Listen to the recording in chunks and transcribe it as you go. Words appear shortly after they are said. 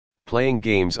Playing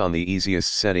games on the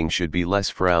easiest setting should be less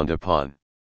frowned upon.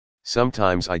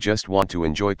 Sometimes I just want to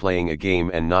enjoy playing a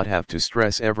game and not have to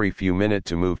stress every few minutes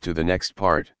to move to the next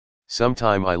part.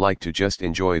 Sometime I like to just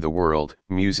enjoy the world,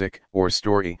 music, or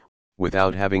story,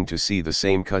 without having to see the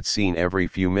same cutscene every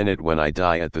few minutes when I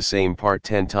die at the same part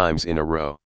 10 times in a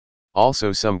row.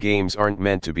 Also, some games aren't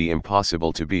meant to be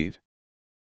impossible to beat.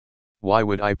 Why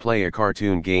would I play a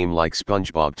cartoon game like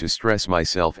SpongeBob to stress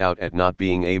myself out at not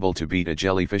being able to beat a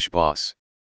jellyfish boss?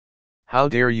 How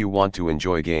dare you want to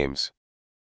enjoy games?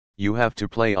 You have to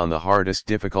play on the hardest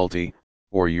difficulty,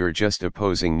 or you're just a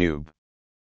posing noob.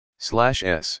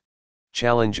 /s.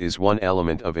 Challenge is one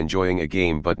element of enjoying a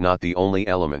game but not the only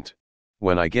element.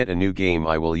 When I get a new game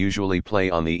I will usually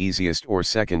play on the easiest or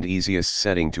second easiest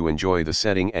setting to enjoy the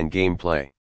setting and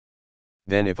gameplay.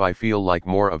 Then if I feel like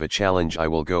more of a challenge I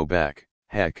will go back.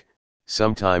 Heck,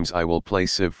 sometimes I will play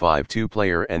Civ 5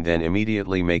 2-player and then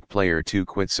immediately make player 2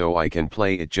 quit so I can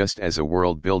play it just as a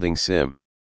world building sim.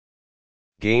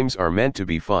 Games are meant to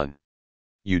be fun.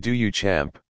 You do you,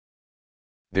 champ.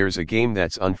 There's a game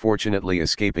that's unfortunately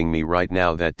escaping me right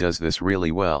now that does this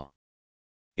really well.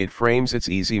 It frames its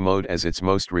easy mode as its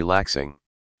most relaxing.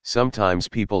 Sometimes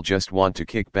people just want to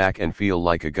kick back and feel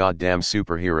like a goddamn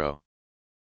superhero.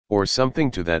 Or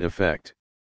something to that effect.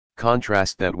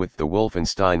 Contrast that with the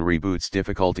Wolfenstein Reboot's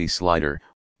difficulty slider,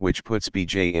 which puts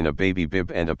BJ in a baby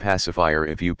bib and a pacifier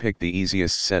if you pick the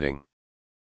easiest setting.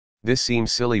 This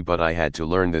seems silly, but I had to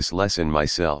learn this lesson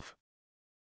myself.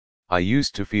 I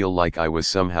used to feel like I was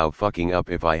somehow fucking up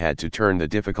if I had to turn the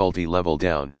difficulty level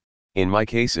down. In my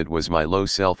case it was my low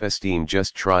self-esteem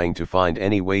just trying to find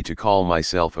any way to call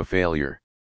myself a failure.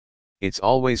 It's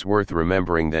always worth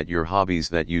remembering that your hobbies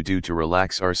that you do to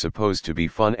relax are supposed to be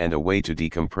fun and a way to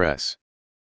decompress.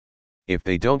 If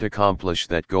they don't accomplish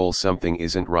that goal, something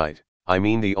isn't right. I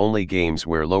mean, the only games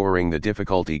where lowering the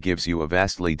difficulty gives you a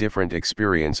vastly different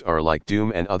experience are like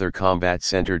Doom and other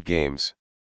combat-centered games.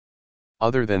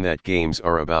 Other than that, games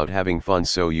are about having fun,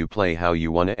 so you play how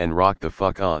you wanna and rock the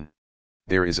fuck on.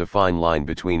 There is a fine line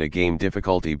between a game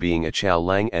difficulty being a chow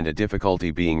lang and a difficulty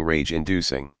being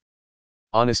rage-inducing.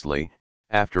 Honestly,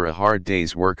 after a hard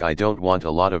day's work I don't want a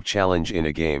lot of challenge in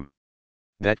a game.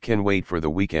 That can wait for the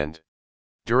weekend.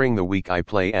 During the week I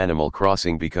play Animal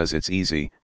Crossing because it's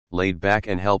easy, laid back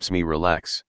and helps me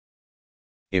relax.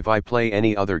 If I play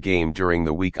any other game during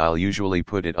the week I'll usually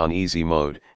put it on easy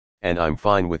mode, and I'm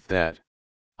fine with that.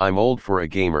 I'm old for a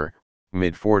gamer,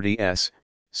 mid-40s,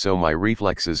 so my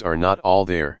reflexes are not all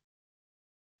there.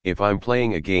 If I'm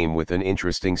playing a game with an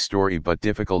interesting story but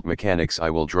difficult mechanics I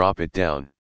will drop it down.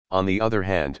 On the other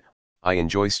hand, I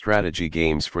enjoy strategy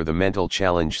games for the mental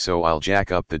challenge, so I'll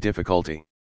jack up the difficulty.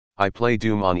 I play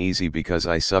Doom on easy because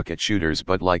I suck at shooters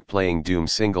but like playing Doom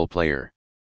single player.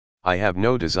 I have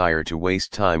no desire to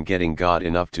waste time getting god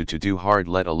enough to do hard,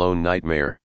 let alone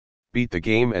nightmare. Beat the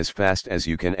game as fast as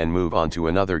you can and move on to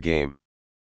another game.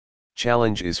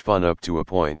 Challenge is fun up to a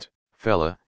point,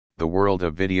 fella. The world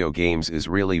of video games is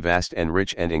really vast and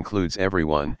rich and includes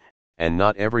everyone, and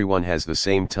not everyone has the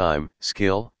same time,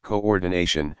 skill,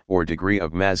 coordination, or degree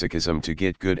of masochism to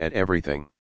get good at everything.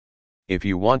 If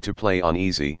you want to play on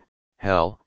easy,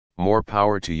 hell, more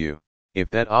power to you.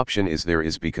 If that option is there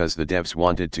is because the devs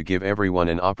wanted to give everyone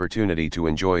an opportunity to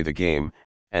enjoy the game,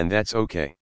 and that's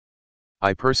okay.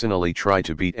 I personally try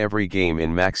to beat every game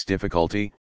in max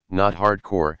difficulty, not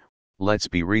hardcore, let's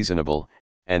be reasonable,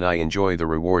 and I enjoy the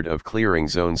reward of clearing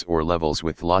zones or levels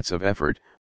with lots of effort,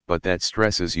 but that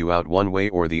stresses you out one way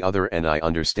or the other, and I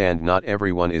understand not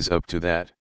everyone is up to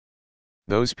that.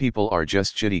 Those people are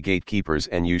just shitty gatekeepers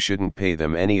and you shouldn't pay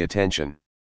them any attention.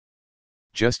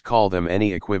 Just call them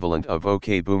any equivalent of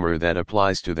OK Boomer that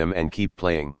applies to them and keep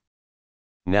playing.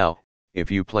 Now,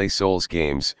 if you play Souls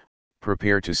games,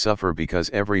 prepare to suffer because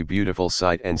every beautiful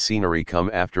sight and scenery come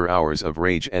after hours of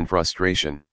rage and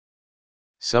frustration.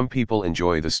 Some people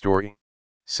enjoy the story.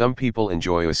 Some people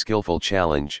enjoy a skillful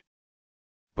challenge.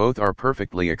 Both are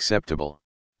perfectly acceptable,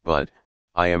 but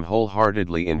I am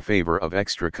wholeheartedly in favor of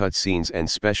extra cutscenes and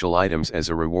special items as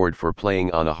a reward for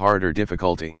playing on a harder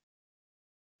difficulty.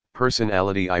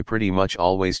 Personality, I pretty much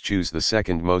always choose the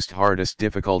second most hardest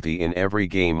difficulty in every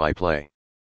game I play.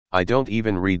 I don't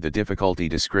even read the difficulty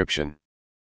description.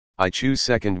 I choose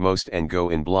second most and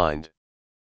go in blind.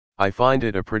 I find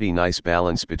it a pretty nice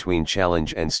balance between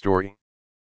challenge and story.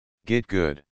 Get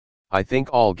good. I think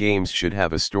all games should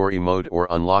have a story mode or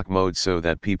unlock mode so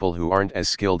that people who aren't as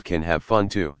skilled can have fun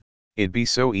too. It'd be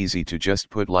so easy to just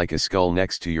put like a skull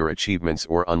next to your achievements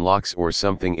or unlocks or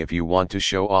something if you want to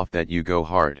show off that you go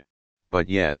hard. But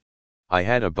yet, I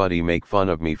had a buddy make fun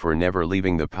of me for never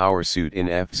leaving the power suit in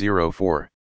F-04.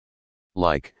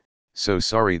 Like, So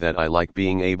sorry that I like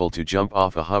being able to jump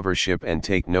off a hover ship and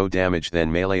take no damage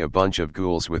then melee a bunch of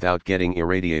ghouls without getting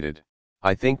irradiated.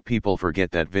 I think people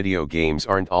forget that video games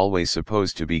aren't always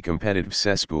supposed to be competitive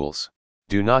cesspools.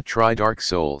 Do not try Dark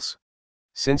Souls.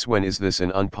 Since when is this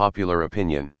an unpopular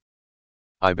opinion?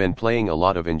 I've been playing a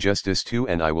lot of Injustice 2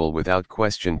 and I will without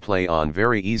question play on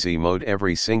very easy mode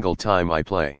every single time I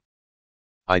play.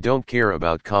 I don't care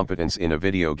about competence in a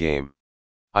video game.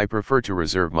 I prefer to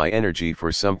reserve my energy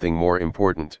for something more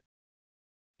important.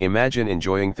 Imagine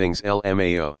enjoying things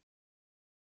LMAO.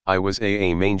 I was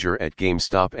a manger at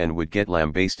GameStop and would get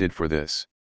lambasted for this.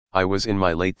 I was in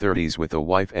my late 30s with a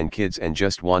wife and kids and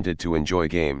just wanted to enjoy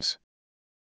games.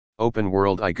 Open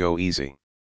world I go easy.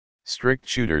 Strict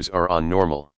shooters are on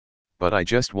normal, but I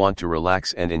just want to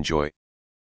relax and enjoy.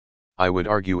 I would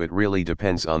argue it really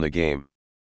depends on the game.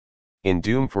 In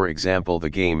Doom for example the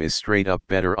game is straight up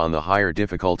better on the higher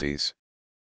difficulties.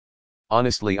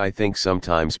 Honestly I think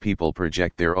sometimes people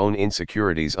project their own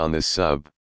insecurities on this sub.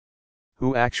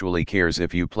 Who actually cares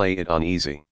if you play it on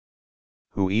easy?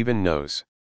 Who even knows?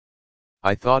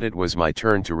 I thought it was my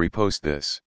turn to repost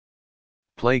this.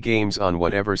 Play games on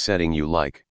whatever setting you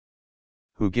like.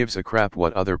 Who gives a crap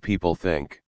what other people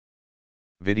think?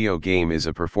 Video game is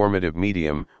a performative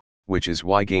medium, which is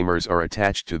why gamers are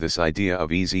attached to this idea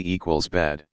of easy equals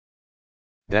bad.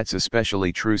 That's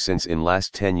especially true since in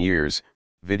last 10 years,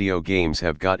 video games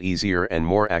have got easier and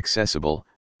more accessible.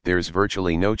 There's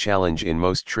virtually no challenge in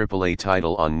most AAA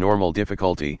title on normal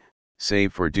difficulty,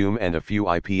 save for Doom and a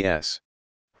few IPs.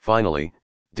 Finally,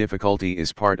 difficulty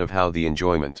is part of how the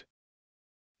enjoyment.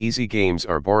 Easy games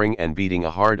are boring and beating a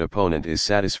hard opponent is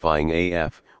satisfying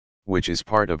AF, which is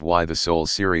part of why the Souls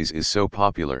series is so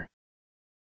popular.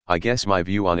 I guess my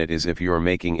view on it is if you're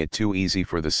making it too easy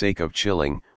for the sake of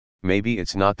chilling, maybe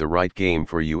it's not the right game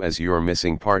for you as you're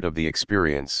missing part of the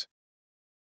experience.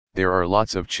 There are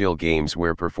lots of chill games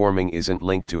where performing isn't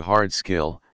linked to hard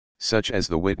skill, such as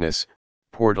The Witness,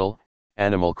 Portal,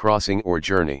 Animal Crossing or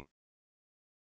Journey.